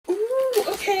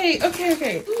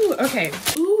okay. Ooh, okay.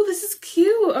 Ooh, this is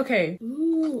cute. Okay.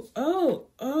 Ooh, oh,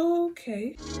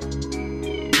 okay.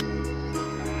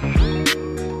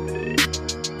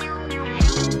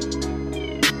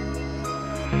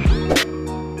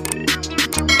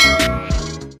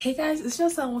 Hey guys, it's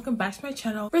Joselle and welcome back to my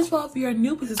channel. First of all, if you are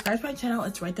new, please subscribe to my channel.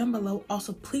 It's right down below.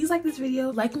 Also, please like this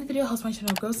video. Liking the video helps my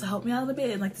channel grow, so help me out a little bit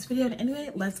and like this video. And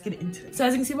anyway, let's get into it. So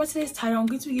as you can see by today's title, I'm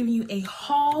going to be giving you a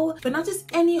haul, but not just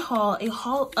any haul, a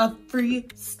haul of free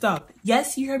stuff.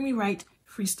 Yes, you heard me right.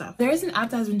 Free stuff. There is an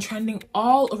app that has been trending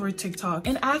all over TikTok,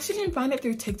 and I actually didn't find it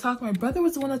through TikTok. My brother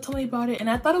was the one that told me about it, and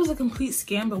I thought it was a complete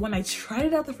scam, but when I tried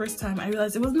it out the first time, I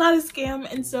realized it was not a scam,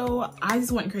 and so I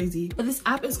just went crazy. But this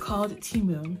app is called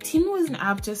Temu. Temu is an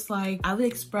app just like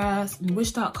AliExpress and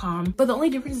Wish.com, but the only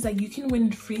difference is that you can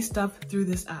win free stuff through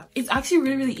this app. It's actually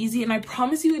really easy, and I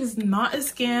promise you it is not a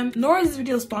scam, nor is this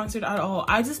video sponsored at all.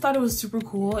 I just thought it was super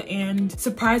cool and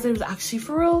surprised that it was actually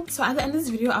for real. So at the end of this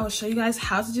video, I will show you guys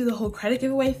how to do the whole credit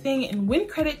giveaway thing and win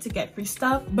credit to get free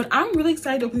stuff, but I'm really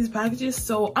excited to open these packages,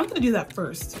 so I'm gonna do that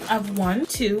first. I have 1,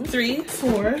 2, 3,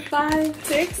 4, 5,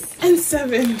 6, and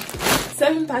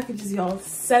 7 packages, y'all.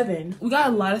 7. We got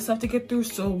a lot of stuff to get through,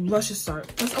 so let's just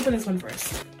start. Let's open this one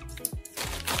first.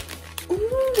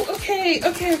 Ooh,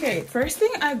 okay. First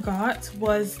thing I got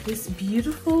was this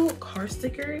beautiful car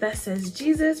sticker that says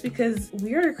Jesus, because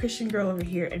we are a Christian girl over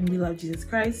here and we love Jesus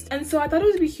Christ. And so I thought it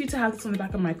would be cute to have this on the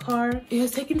back of my car. It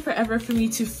has taken forever for me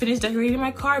to finish decorating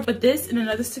my car, but this and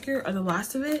another sticker are the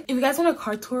last of it. If you guys want a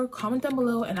car tour, comment down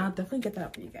below and I'll definitely get that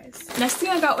up for you guys. Next thing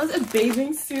I got was a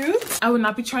bathing suit. I would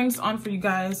not be trying this on for you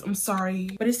guys, I'm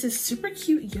sorry, but it's this super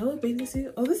cute yellow bathing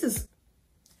suit. Oh, this is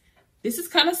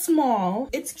kind of small.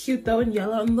 It's cute though in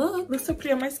yellow, and looks so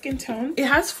pretty on my skin tone. It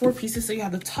has 4 pieces, so you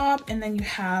have the top and then you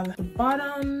have the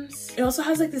bottoms. It also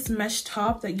has like this mesh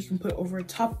top that you can put over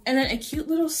top, and then a cute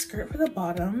little skirt for the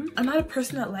bottom. I'm not a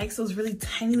person that likes those really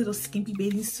tiny little skimpy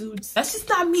bathing suits. That's just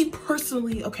not me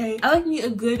personally, okay? I like me a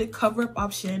good cover-up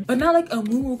option, but not like a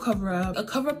moo cover-up. A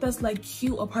cover-up that's like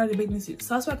cute or part of the bathing suit.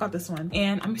 So that's why I got this one,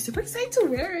 and I'm super excited to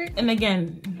wear it. And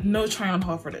again, no try-on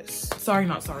haul for this. Sorry,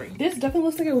 not sorry. This definitely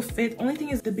looks like it will fit. Only thing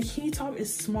is the bikini top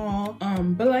is small,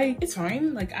 but like it's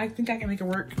fine. Like I think I can make it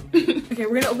work. Okay,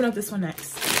 we're gonna open up this one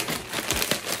next.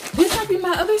 This might be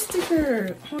my other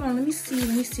sticker. Hold on, let me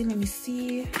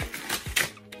see.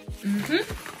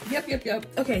 Yep.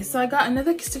 Okay, so I got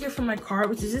another sticker from my car,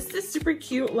 which is just this super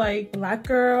cute like black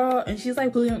girl, and she's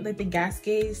like pulling like the gas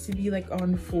gauge to be like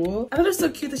on full. I thought it was so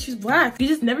cute that she's black. You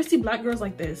just never see black girls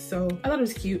like this, so I thought it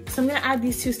was cute. So I'm gonna add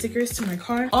these 2 stickers to my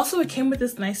car. Also, it came with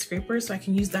this nice scraper, so I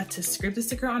can use that to scrape the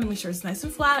sticker on and make sure it's nice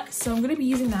and flat. So I'm gonna be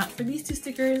using that for these 2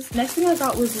 stickers. Next thing I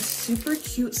got was this super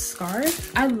cute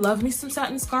scarf. I love me some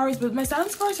satin scarves, but my satin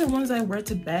scarves are ones I wear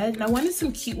to bed, and I wanted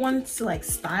some cute ones to like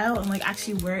style and like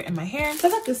actually wear it in my hair. So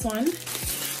I got this one.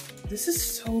 This is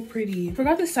so pretty.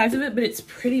 Forgot the size of it, but it's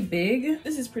pretty big.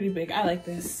 This is pretty big. I like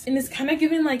this. And it's kind of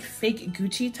giving like fake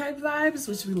Gucci type vibes,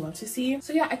 which we love to see.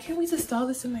 So yeah, I can't wait to style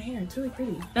this in my hair. It's really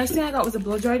pretty. Next thing I got was a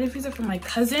blow dry diffuser from my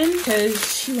cousin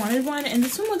because she wanted one, and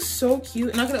this one looks so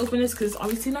cute. I'm not gonna open this because it's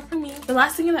obviously not for me. The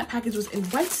last thing in that package was a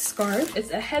white scarf.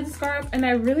 It's a head scarf, and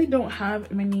I really don't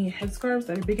have many head scarves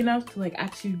that are big enough to like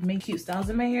actually make cute styles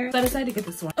in my hair. So I decided to get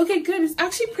this one. Okay, good. It's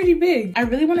actually pretty big. I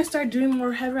really want to start doing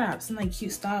more head wraps and like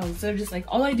cute styles. So just like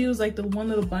all I do is like the one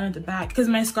little bun at the back, because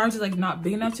my scarves are like not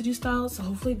big enough to do styles. So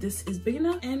hopefully this is big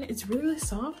enough, and it's really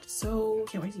soft, so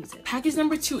can't wait to use it. Package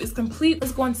number 2 is complete.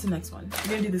 Let's go on to the next one.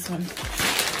 We're gonna do this one.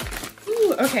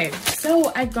 Ooh, okay,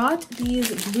 so I got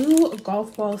these blue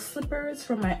golf ball slippers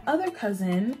from my other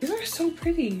cousin. These are so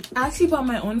pretty. I actually bought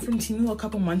my own from Temu a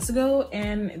couple months ago,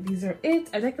 and these are it.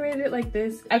 I decorated it like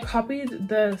this. I copied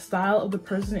the style of the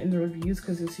person in the reviews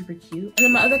because it was super cute. And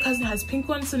then my other cousin has pink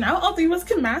ones, so now all 3 of us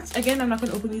can match. Again, I'm not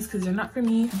gonna open these because they're not for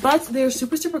me, but they're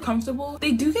super comfortable.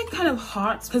 They do get kind of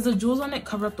hot because the jewels on it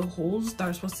cover up the holes that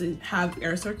are supposed to have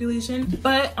air circulation,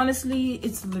 but honestly,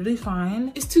 it's literally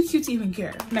fine. It's too cute to even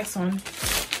care. Next one.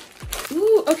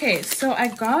 Ooh, okay, so I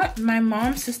got my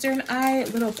mom, sister, and I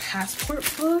little passport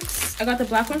books. I got the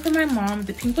black one for my mom,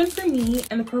 the pink one for me,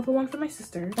 and the purple one for my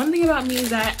sister. One thing about me is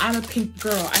that I'm a pink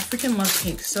girl. I freaking love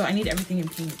pink, so I need everything in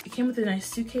pink. It came with a nice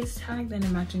suitcase tag, then a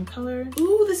matching color.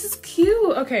 Ooh, this is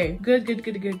cute. Okay, good.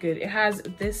 It has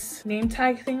this name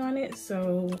tag thing on it,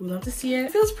 so we love to see it.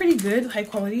 It feels pretty good, high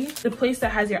quality. The place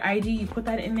that has your ID, you put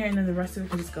that in there, and then the rest of it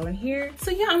can just go in here.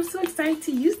 So yeah, I'm so excited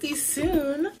to use these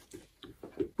soon.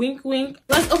 Wink, wink.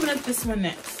 Let's open up this one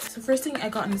next. So first thing I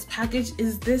got in this package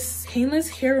is this painless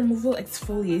hair removal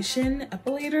exfoliation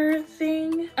epilator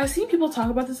thing. I've seen people talk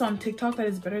about this on TikTok that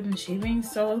it's better than shaving,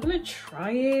 so I'm gonna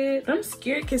try it. But I'm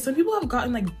scared because some people have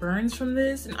gotten like burns from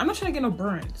this, and I'm not trying to get no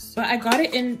burns. But I got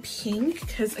it in pink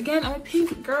because again, I'm a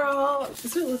pink girl. This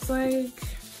is what it looks like.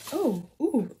 Oh,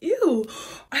 ooh, ew.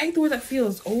 I hate the way that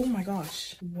feels. Oh my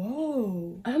gosh.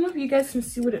 Whoa. I don't know if you guys can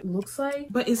see what it looks like,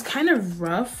 but it's kind of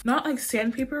rough. Not like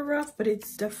sandpaper rough, but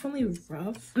it's definitely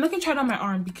rough. I'm not gonna try it on my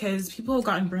arm because people have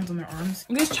gotten burns on their arms.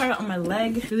 I'm gonna try it on my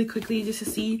leg really quickly just to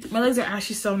see. My legs are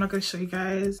ashy, so I'm not gonna show you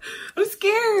guys. I'm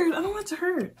scared. I don't want it to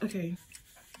hurt. Okay.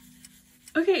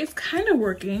 Okay, it's kind of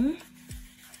working.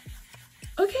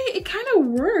 Okay, it kind of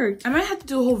worked. I might have to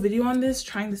do a whole video on this,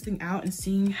 trying this thing out and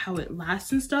seeing how it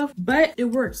lasts and stuff, but it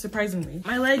works surprisingly.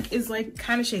 My leg is like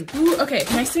kind of shaved. Ooh, okay,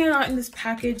 next thing I got in this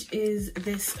package is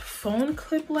this phone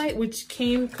clip light, which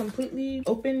came completely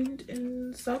opened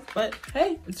and stuff, but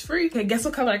hey, it's free. Okay, guess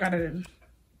what color I got it in?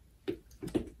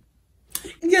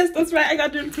 Yes, that's right, I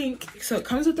got it in pink. So it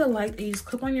comes with the light that you just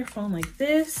clip on your phone like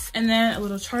this, and then a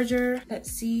little charger. Let's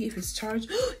see if it's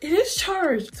charged. It is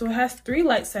charged. So it has 3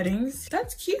 light settings.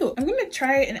 That's cute. I'm gonna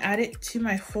try it and add it to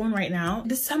my phone right now.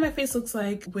 This is how my face looks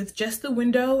like with just the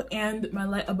window and my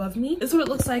light above me. This is what it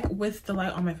looks like with the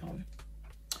light on my phone.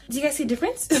 Do you guys see a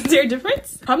difference? Is there a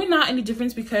difference? Probably not any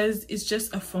difference because it's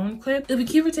just a phone clip. It'll be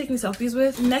cute for taking selfies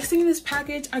with. Next thing in this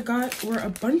package I got were a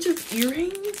bunch of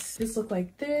earrings. This look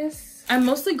like this. I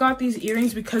mostly got these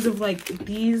earrings because of like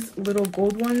these little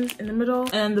gold ones in the middle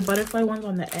and the butterfly ones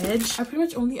on the edge. I pretty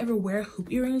much only ever wear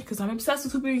hoop earrings because I'm obsessed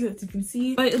with hoop earrings, as you can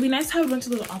see. But it'll be nice to have a bunch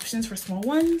of little options for small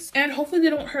ones. And hopefully they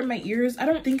don't hurt my ears. I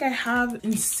don't think I have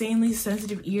insanely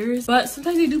sensitive ears, but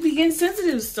sometimes they do begin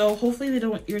sensitive. So hopefully they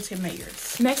don't irritate my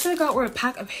ears. Next I got were a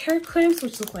pack of hair clips,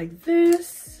 which look like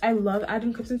this. I love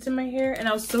adding clips into my hair, and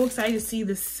I was so excited to see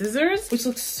the scissors, which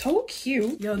looks so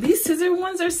cute. Yo, these scissor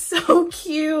ones are so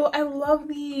cute. I love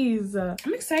these.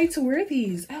 I'm excited to wear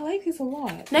these. I like these a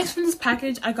lot. Next from this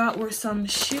package I got were some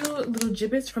shoe little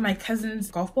gibbets for my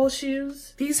cousin's golf ball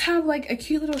shoes. These have like a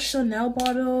cute little Chanel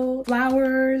bottle,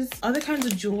 flowers, other kinds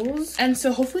of jewels, and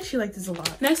so hopefully she liked this a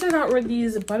lot. Next I got were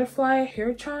these butterfly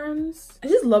hair charms. I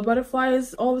just love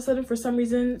butterflies all of a sudden for some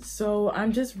reason, so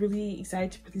I'm just really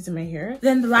excited to put these in my hair.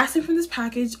 Then the last thing from this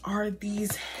package are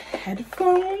these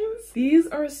headphones. These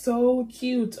are so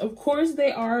cute. Of course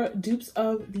they are dupes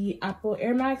of the Apple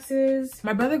Air Maxes.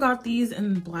 My brother got these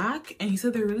in black and he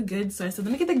said they're really good, so I said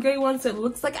let me get the gray one so it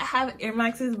looks like I have Air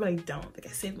Maxes, but I don't. Like, I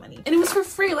saved money and it was for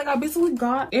free. Like, I basically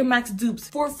got Air Max dupes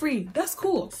for free. That's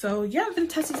cool. So yeah, I'm gonna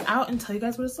test these out and tell you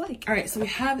guys what it's like. All right, so we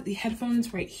have the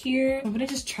headphones right here. I'm gonna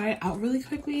just try it out really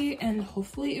quickly and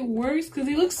hopefully it works because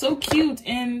they look so cute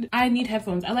and I need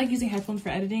headphones. I like using headphones for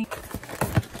editing.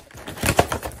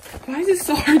 Why is it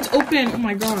so hard to open? Oh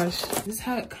my gosh. This is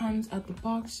how it comes out the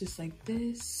box, just like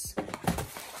this.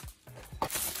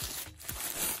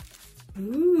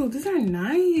 Ooh, these are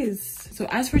nice. So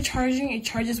as for charging, it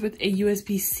charges with a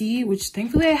USB-C, which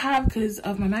thankfully I have because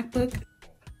of my MacBook.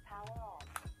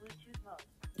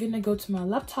 I'm gonna go to my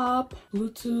laptop,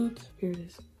 Bluetooth, here it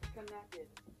is.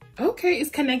 Okay, it's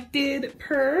connected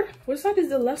per. What side is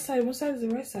the left side? What side is the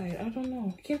right side? I don't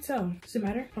know. I can't tell. Does it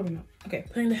matter? Probably not. Okay,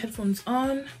 putting the headphones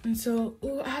on. And so,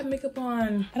 ooh, I have makeup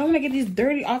on. I don't want to get these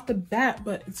dirty off the bat,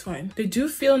 but it's fine. They do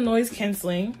feel noise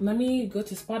canceling. Let me go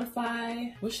to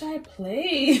Spotify. What should I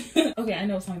play? Okay, I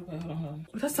know what song to play. Hold on, hold on.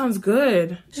 That sounds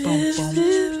good. Boom,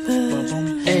 boom,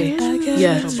 boom. Hey,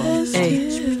 yeah,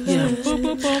 hey, yeah.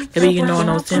 Baby, you know I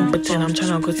know 10 for 10. I'm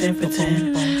trying to go 10 for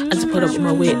 10. I just put up with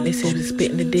my wit. They said it's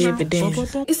spitting the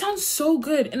dividends. It sounds so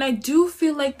good, and I do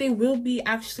feel like they will be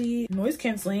actually noise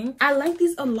canceling. I like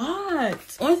these a lot.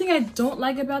 Only thing I don't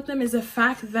like about them is the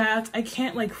fact that I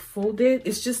can't like fold it.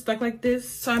 It's just stuck like this,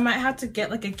 so I might have to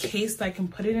get like a case that I can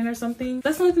put it in or something.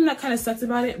 That's the only thing that kind of sucks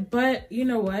about it, but you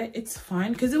know what, it's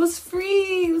fine because it was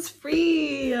free. It was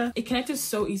free. It connected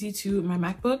so easy to my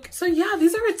MacBook. So yeah,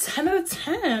 these are a 10 out of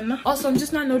 10. Also, I'm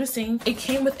just not noticing it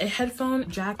came with a headphone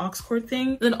jack aux cord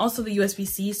thing, then also the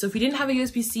USB-C. So if you didn't have a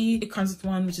USB-C, it comes with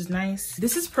one, which is nice.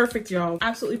 This is perfect, y'all.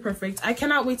 Absolutely perfect. I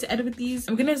cannot wait to edit with these.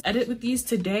 I'm gonna edit with these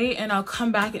today and I'll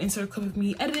come back and insert a clip of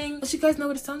me editing. Let you guys know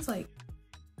what it sounds like.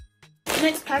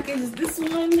 Next package is this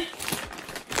one.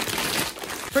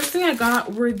 First thing I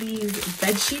got were these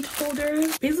bed sheet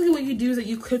holders. Basically what you do is that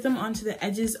you clip them onto the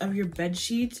edges of your bed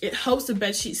sheet. It helps the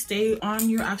bed sheet stay on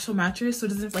your actual mattress so it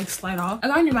doesn't like slide off. I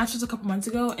got a new mattress a couple months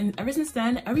ago, and ever since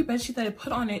then, every bed sheet that I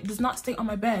put on it does not stay on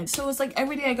my bed. So it's like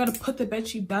every day I gotta put the bed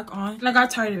sheet back on, and I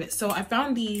got tired of it. So I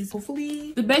found these.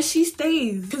 Hopefully the bed sheet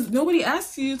stays, because nobody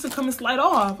asks you to come and slide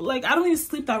off. Like, I don't even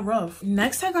sleep that rough.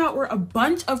 Next I got were a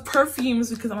bunch of perfumes,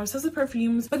 because I'm obsessed with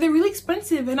perfumes, but they're really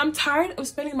expensive and I'm tired of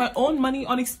spending my own money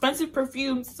on expensive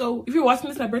perfumes. So if you're watching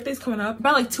this, my birthday's coming up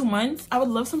about like 2 months. I would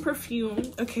love some perfume.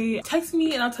 Okay, text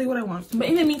me and I'll tell you what I want. But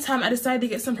in the meantime, I decided to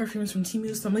get some perfumes from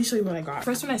Temu, so I'm gonna show you what I got.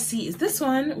 First one I see is this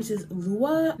one, which is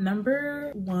Lua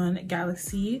 #1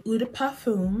 Galaxy Eau de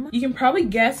Parfum. You can probably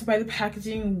guess by the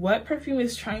packaging what perfume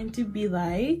is trying to be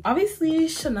like. Obviously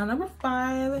Chanel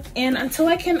 #5, and until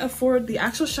I can afford the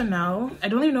actual Chanel, I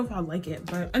don't even know if I'll like it,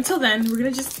 but until then we're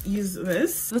gonna just use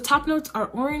this. The top notes are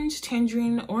orange,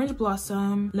 tangerine, orange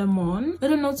blossom, lemon.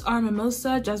 Middle notes are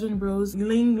mimosa, jasmine rose,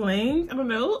 ylang ylang, I don't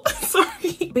know.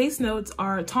 Sorry. Base notes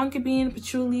are tonka bean,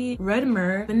 patchouli, red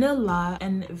myrrh, vanilla,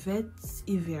 and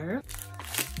vetiver.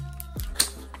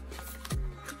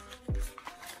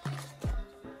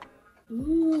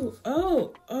 Ooh,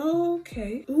 oh,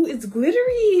 okay. Ooh, it's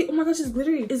glittery. Oh my gosh, it's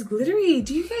glittery. It's glittery.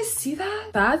 Do you guys see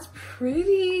that? That's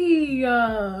pretty.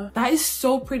 That is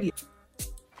so pretty.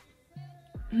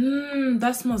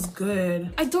 That smells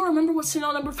good. I don't remember what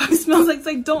Chanel #5 smells like,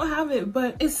 so I don't have it,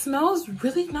 but it smells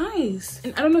really nice.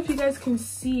 And I don't know if you guys can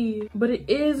see, but it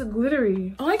is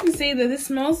glittery. All I can say is that this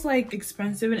smells like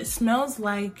expensive, and it smells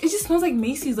like, it just smells like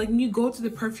Macy's. Like when you go to the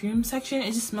perfume section,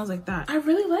 it just smells like that. I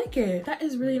really like it. That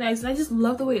is really nice, and I just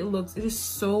love the way it looks. It is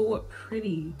so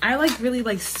pretty. I like really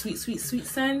like sweet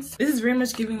scents. This is very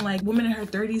much giving like woman in her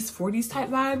 30s, 40s type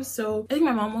vibes. So I think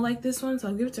my mom will like this one, so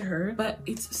I'll give it to her. But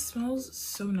it smells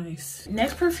so nice.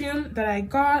 Next perfume that I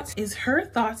got is Her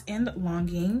Thoughts and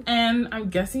Longing, and I'm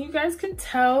guessing you guys can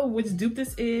tell which dupe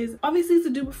this is. Obviously it's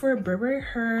a dupe for Burberry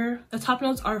Her. The top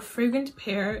notes are fragrant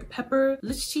pear, pepper,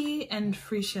 lychee, and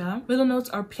freesia. Middle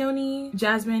notes are peony,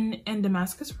 jasmine, and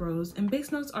Damascus rose, and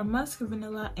base notes are musk,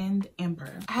 vanilla, and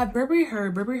amber. I have Burberry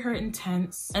Her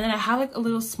Intense, and then I have like a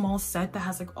little small set that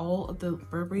has like all of the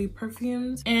Burberry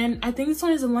perfumes, and I think this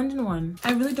one is a London one.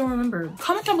 I really don't remember.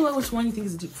 Comment down below which one you think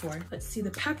is a dupe for. Let's see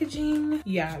the packaging.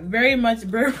 Yeah, very much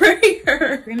Burberry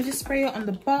Her. We're gonna just spray it on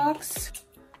the box.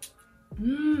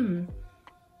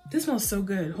 This smells so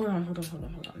good. Hold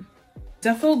on.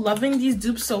 Defo loving these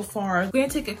dupes so far. We're gonna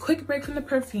take a quick break from the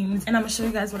perfumes, and I'm gonna show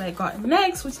you guys what I got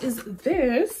next, which is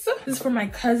this. This is for my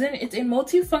cousin. It's a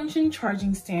multi-function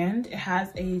charging stand. It has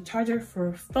a charger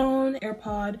for phone,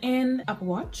 AirPod, and Apple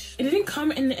Watch. It didn't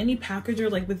come in any package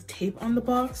or like with tape on the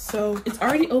box, so it's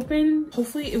already open.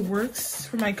 Hopefully it works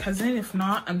for my cousin. If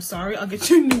not, I'm sorry, I'll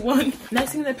get you a new one.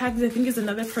 Next thing in the package I think is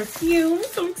another perfume.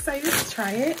 So excited to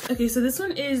try it. Okay, so this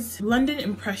one is London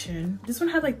Impression. This one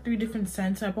had like 3 different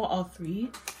scents, and I bought all 3.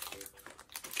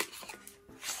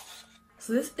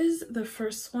 So this is the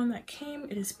first one that came.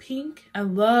 It is pink. I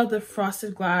love the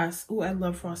frosted glass. Oh, I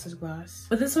love frosted glass.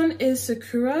 But this one is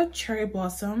Sakura Cherry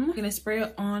Blossom. I'm gonna spray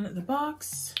it on the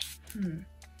box.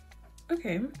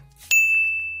 Okay.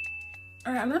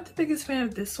 All right, I'm not the biggest fan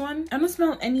of this one. I don't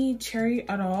smell any cherry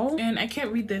at all, and I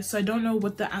can't read this, so I don't know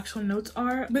what the actual notes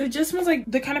are, but it just smells like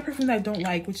the kind of perfume that I don't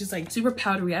like, which is like super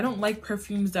powdery. I don't like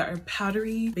perfumes that are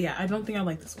powdery, but yeah, I don't think I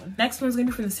like this one. Next one's gonna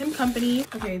be from the same company.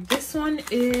 Okay, this one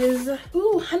is,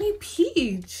 ooh, Honey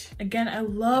Peach. Again, I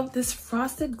love this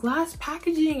frosted glass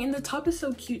packaging, and the top is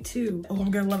so cute too. Oh, I'm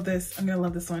gonna love this. I'm gonna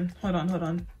love this one. Hold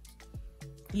on.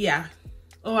 Yeah.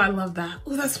 Oh, I love that.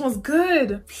 Oh, that smells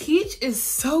good. Peach is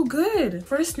so good.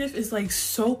 First sniff is like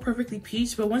so perfectly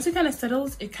peach, but once it kind of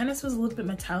settles, it kind of smells a little bit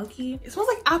metallic-y. It smells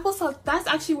like applesauce. That's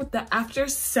actually what the after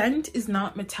scent is,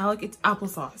 not metallic, it's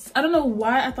applesauce. I don't know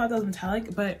why I thought that was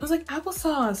metallic, but it was like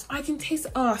applesauce. I can taste,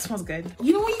 oh, it smells good.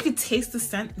 You know when you could taste the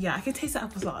scent? Yeah, I can taste the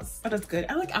applesauce. Oh, that's good.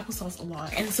 I like applesauce a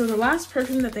lot. And so the last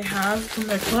perfume that they have from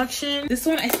their collection, this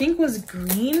one I think was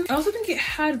green. I also think it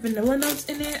had vanilla notes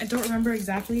in it. I don't remember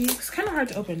exactly. It's kind of hard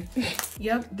to open.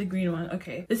 Yep, the green one.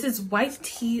 Okay, this is White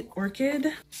Tea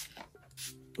Orchid.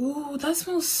 Ooh, that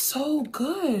smells so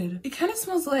good. It kind of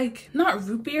smells like, not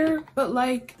root beer, but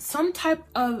like some type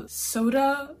of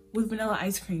soda with vanilla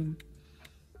ice cream.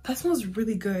 That smells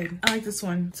really good. I like this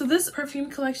one. So this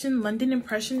perfume collection, London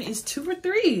Impression, is 2 for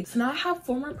 $3. So now I have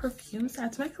 4 more perfumes to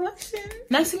add to my collection.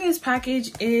 Next thing in this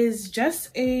package is just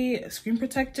a screen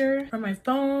protector for my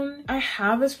phone. I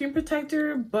have a screen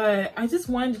protector, but I just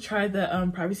wanted to try the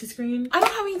privacy screen. I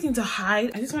don't have anything to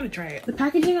hide. I just want to try it. The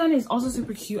packaging on it is also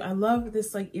super cute. I love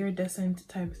this like iridescent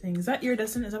type of thing. Is that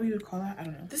iridescent? Is that what you would call that? I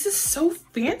don't know. This is so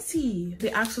fancy.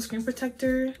 The actual screen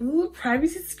protector. Ooh,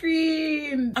 privacy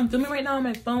screen. I'm filming right now on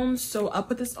my phone, so I'll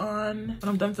put this on when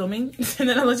I'm done filming and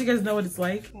then I'll let you guys know what it's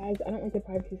like. Guys, I don't like the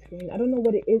privacy screen. I don't know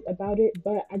what it is about it,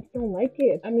 but I just don't like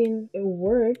it. I mean, it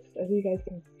works, as you guys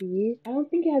can see. I don't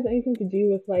think it has anything to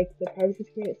do with like the privacy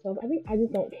screen itself. I think I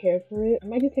just don't care for it. I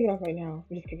might just take it off right now.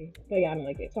 I'm just kidding. But yeah, I don't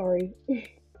like it. Sorry.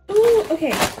 Ooh,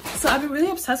 okay, so I've been really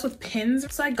obsessed with pins.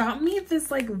 So I got me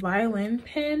this like violin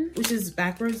pin, which is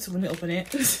backwards, so let me open it.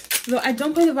 So I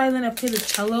don't play the violin, I play the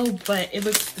cello, but it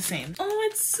looks the same. Oh,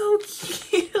 it's so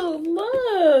cute.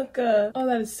 Look. Oh,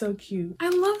 that is so cute. I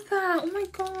love that. Oh my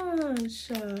gosh.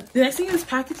 The next thing in this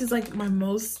package is like my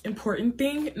most important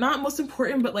thing. Not most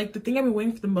important, but like the thing I've been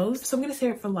waiting for the most. So I'm gonna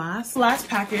save it for last. Last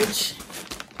package.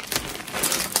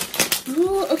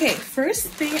 Ooh, okay, first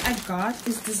thing I got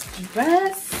is this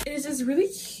dress. It is this really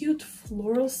cute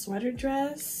floral sweater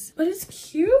dress, but it's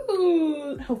cute.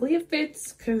 Hopefully it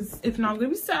fits, because if not, I'm gonna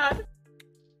be sad.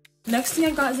 Next thing I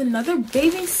got is another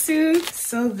bathing suit.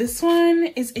 So this one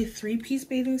is a 3-piece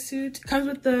bathing suit. It comes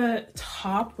with the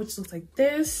top, which looks like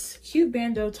this. Cute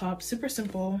bandeau top, super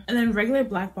simple. And then regular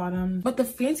black bottom. But the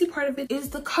fancy part of it is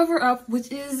the cover up,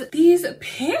 which is these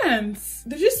pants.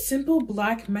 They're just simple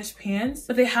black mesh pants,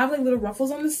 but they have like little ruffles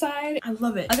on the side. I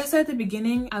love it. Like I said at the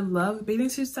beginning, I love bathing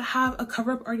suits to have a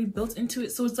cover up already built into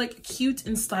it. So it's like cute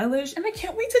and stylish. And I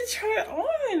can't wait to try it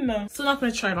on. Still not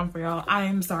gonna try it on for y'all. I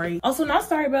am sorry. Also not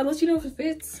sorry, but I'll let you know if it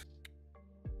fits.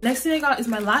 Next thing I got is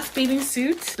my last bathing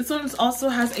suit. This one also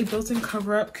has a built-in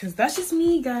cover-up because that's just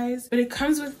me, guys. But it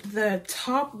comes with the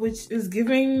top, which is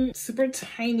giving super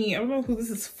tiny. I don't know who this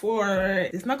is for.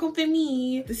 It's not gonna fit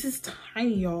me. This is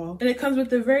tiny, y'all. And it comes with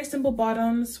the very simple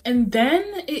bottoms. And then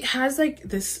it has like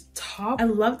this top. I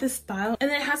love this style.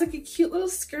 And then it has like a cute little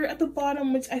skirt at the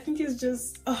bottom, which I think is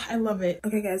just, oh, I love it.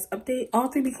 Okay, guys, update. All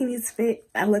 3 bikinis fit.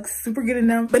 I look super good in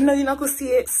them. But no, you're not gonna see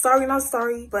it. Sorry, not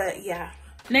sorry. But yeah.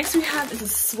 Next we have is a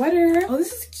sweater. Oh,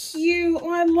 this is cute.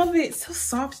 Oh, I love it. It's so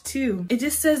soft too. It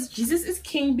just says Jesus is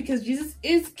king because Jesus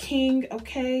is king,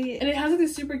 okay? And it has like a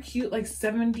super cute like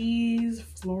 70s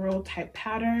floral type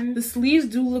pattern. The sleeves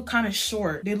do look kind of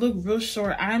short. They look real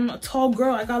short. I'm a tall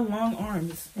girl. I got long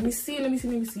arms. Let me see. Let me see.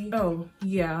 Let me see. Oh,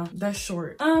 yeah, that's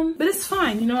short. But it's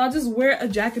fine. You know, I'll just wear a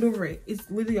jacket over it. It's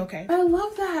literally okay. I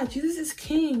love that. Jesus is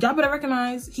king. Y'all better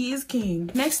recognize he is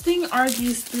king. Next thing are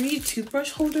these 3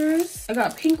 toothbrush holders. I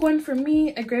got a pink one for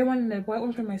me, a gray one, and a white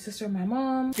one for my sister and my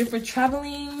mom. Good for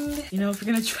traveling. You know, if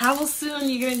you're gonna travel soon,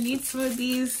 you're gonna need some of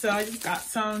these. So I just got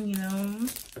some, you know.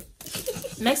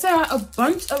 Next, I got a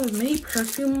bunch of mini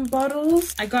perfume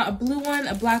bottles. I got a blue one,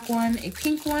 a black one, a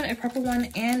pink one, a purple one,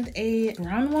 and a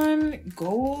brown one.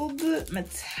 Gold,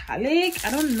 metallic.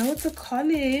 I don't know what to call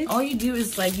it. All you do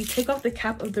is like, you take off the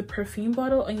cap of the perfume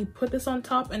bottle and you put this on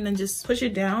top and then just push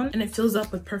it down and it fills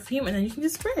up with perfume and then you can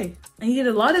just spray. And you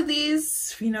get a lot of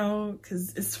these, you know,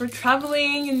 because it's for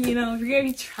traveling and, you know, if you're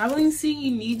gonna be traveling soon,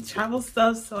 you need travel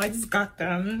stuff. So I just got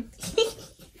them.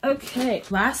 Okay,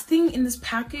 last thing in this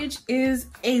package is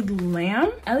a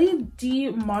lamp,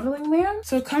 LED modeling lamp.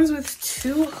 So it comes with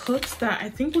 2 hooks that I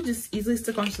think will just easily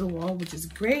stick onto the wall, which is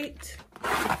great.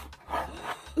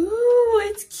 Ooh,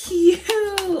 it's cute.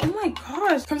 Oh my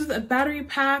gosh. Comes with a battery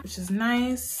pack, which is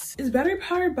nice. It's battery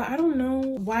powered, but I don't know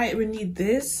why it would need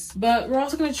this. But we're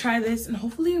also gonna try this and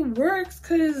hopefully it works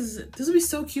because this would be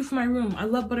so cute for my room. I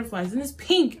love butterflies and it's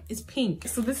pink. It's pink.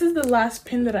 So this is the last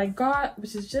pin that I got,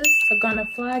 which is just a Ghana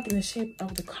flag in the shape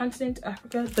of the continent of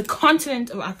Africa. The continent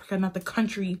of Africa, not the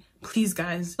country. Please,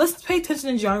 guys, let's pay attention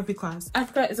in geography class.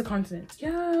 Africa is a continent.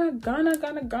 Yeah, Ghana,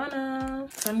 Ghana, Ghana.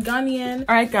 So I'm Ghanaian.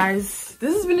 All right, guys,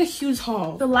 this has been a huge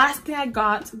haul. The last thing I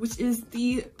got, which is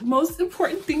the most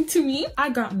important thing to me, I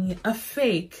got me a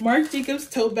fake Marc Jacobs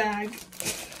tote bag.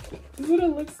 This is what it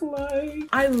looks like.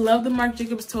 I love the Marc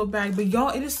Jacobs tote bag, but y'all,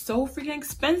 it is so freaking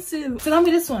expensive. So got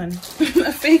me this one,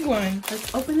 a fake one.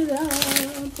 Let's open it up.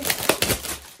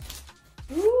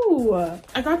 Ooh. Ew.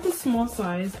 I got the small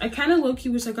size. I kind of low-key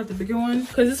wish I got the bigger one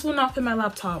because this will not fit my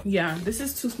laptop. Yeah, this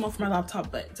is too small for my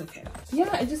laptop, but it's okay.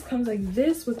 Yeah, it just comes like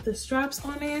this with the straps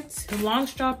on it. The long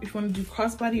strap if you want to do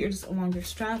crossbody or just a longer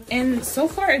strap. And so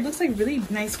far it looks like really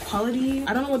nice quality.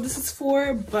 I don't know what this is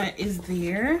for, but it's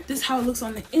there. This is how it looks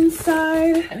on the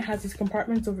inside, and it has these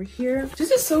compartments over here.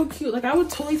 This is so cute. Like I would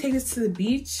totally take this to the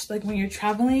beach, like when you're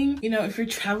traveling. You know, if you're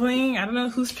traveling, I don't know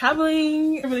who's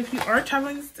traveling, but if you are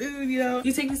traveling soon, you know,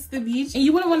 you take this to the beach, and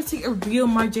you wouldn't want to take a real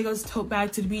Marc Jacobs tote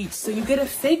bag to the beach, so you get a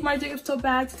fake Marc Jacobs tote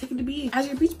bag to take to the beach as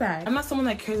your beach bag. I'm not someone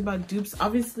that cares about dupes.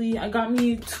 Obviously, I got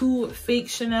me 2 fake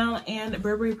Chanel and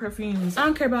Burberry perfumes. I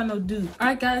don't care about no dupe. All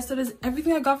right, guys, so that's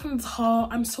everything I got from this haul.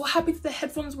 I'm so happy that the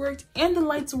headphones worked and the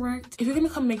lights worked. If you're gonna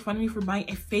come make fun of me for buying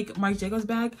a fake Marc Jacobs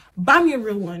bag, buy me a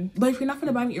real one. But if you're not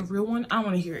gonna buy me a real one, I don't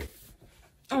want to hear it.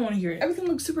 I want to hear it. Everything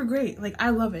looks super great. Like, I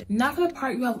love it. Now for the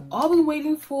part you have all been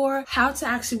waiting for, how to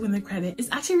actually win the credit. It's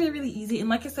actually really, really easy. And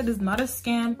like I said, it's not a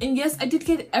scam. And yes, I did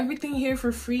get everything here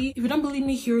for free. If you don't believe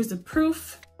me, here's the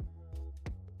proof.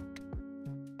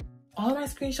 All my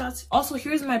screenshots. Also,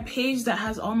 here's my page that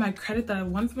has all my credit that I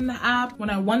won from the app.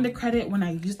 When I won the credit, when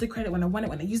I used the credit, when I won it,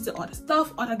 when I used it, all the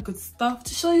stuff, all that good stuff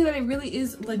to show you that it really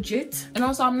is legit. And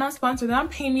also, I'm not sponsored. They're not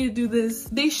paying me to do this.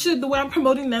 They should, the way I'm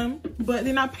promoting them, but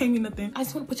they're not paying me nothing. I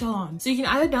just want to put y'all on. So you can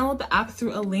either download the app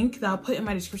through a link that I'll put in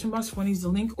my description box if you want to use the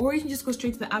link, or you can just go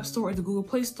straight to the App Store or the Google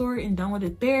Play Store and download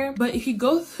it there. But if you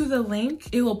go through the link,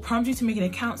 it will prompt you to make an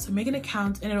account. So make an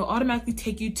account and it'll automatically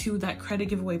take you to that credit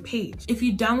giveaway page. If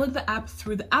you download the app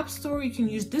through the App Store, you can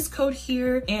use this code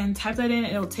here and type that in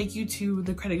and it'll take you to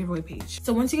the credit giveaway page.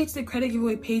 So once you get to the credit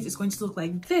giveaway page, it's going to look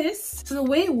like this. So the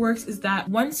way it works is that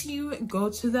once you go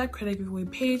to that credit giveaway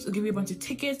page, it'll give you a bunch of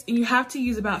tickets and you have to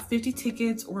use about 50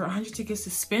 tickets or 100 tickets to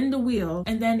spin the wheel,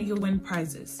 and then you'll win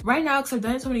prizes. Right now, because I've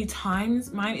done it so many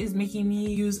times, mine is making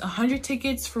me use 100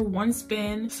 tickets for 1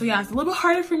 spin. So yeah, it's a little bit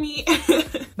harder for me.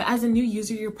 But as a new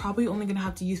user, you're probably only gonna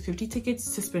have to use 50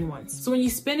 tickets to spin once. So when you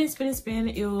spin and spin and spin,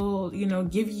 it'll, you know,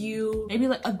 give you maybe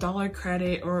like $1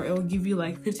 credit, or it'll give you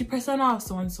like 50% off,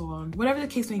 so on and so on, whatever the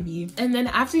case may be. And then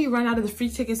after you run out of the free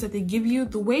tickets that they give you,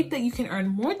 the way that you can earn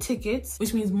more tickets,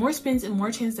 which means more spins and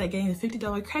more chance at getting the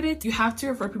 $50 credit, you have to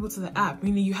refer people to the app,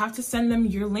 meaning you have to send them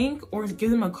your link or give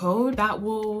them a code that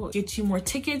will get you more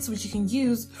tickets, which you can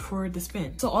use for the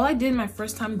spin. So all I did my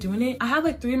first time doing it, I had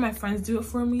like 3 of my friends do it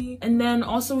for me. And then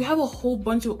also we have a whole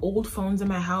bunch of old phones in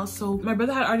my house, so my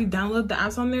brother had already downloaded the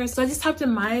apps on there, so I just typed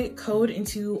in my code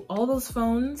into all those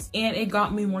phones and it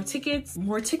got me more tickets.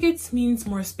 More tickets means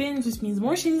more spins, which means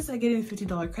more chances at getting the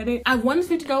 $50 credit. I won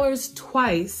 $50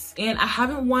 twice and I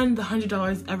haven't won the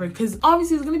 $100 ever, because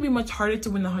obviously it's going to be much harder to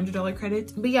win the $100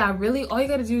 credit. But yeah, really all you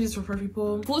got to do is just refer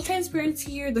people. Full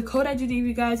transparency here, the code I did give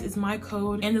you guys is my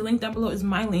code and the link down below is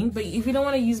my link. But if you don't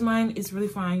want to use mine, it's really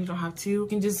fine. You don't have to. You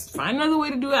can just find another way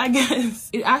to do it, I guess.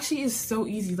 It actually is so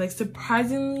easy, like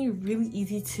surprisingly really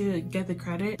easy to get the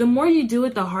credit. The more you do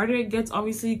it, the harder it gets,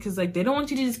 obviously, because like they don't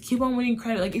want you to just keep on winning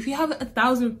credit. Like if you have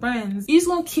 1,000 friends, you just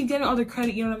won't keep getting all the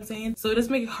credit, you know what I'm saying? So it does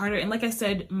make it harder. And like I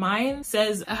said, mine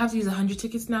says I have to use 100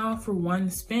 tickets now for 1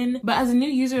 spin, but as a new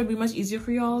user it'll be much easier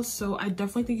for y'all, so I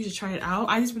definitely think you should try it out.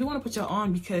 I just really want to put y'all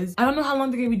on because I don't know how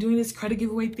long they're gonna be doing this credit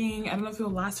giveaway thing. I don't know if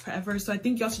it'll last forever, so I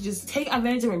think y'all should just take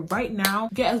advantage of it right now.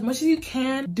 Get as much as you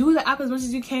can, do the app as much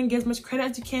as you can, get as much credit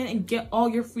as you can, and get all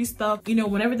your free stuff. You know,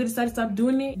 whenever they decide to stop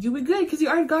doing it, you'll be good because you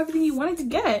already got everything you wanted to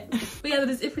get. But yeah, that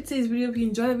is it for today's video. If you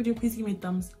enjoyed the video, please give me a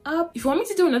thumbs up. If you want me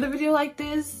to do another video like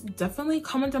this, definitely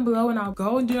comment down below and I'll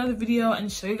go and do another video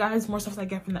and show you guys more stuff that I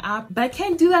get from the app. But I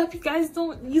can't do that if you guys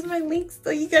don't use my links, so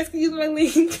you guys can use my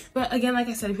link. But again, like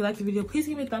I said, if you liked the video, please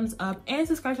give me a thumbs up and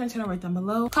subscribe to my channel right down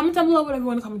below. Comment down below whatever you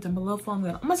want to comment down below. Follow me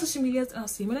on all my social medias and I'll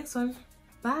see you in my next one.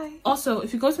 Bye. Also,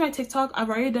 if you go to my TikTok, I've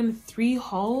already done 3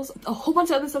 hauls, a whole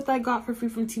bunch of other stuff that I got for free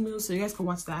from Temu, so you guys can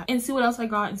watch that and see what else I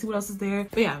got and see what else is there.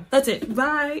 But yeah, that's it.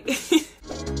 Bye.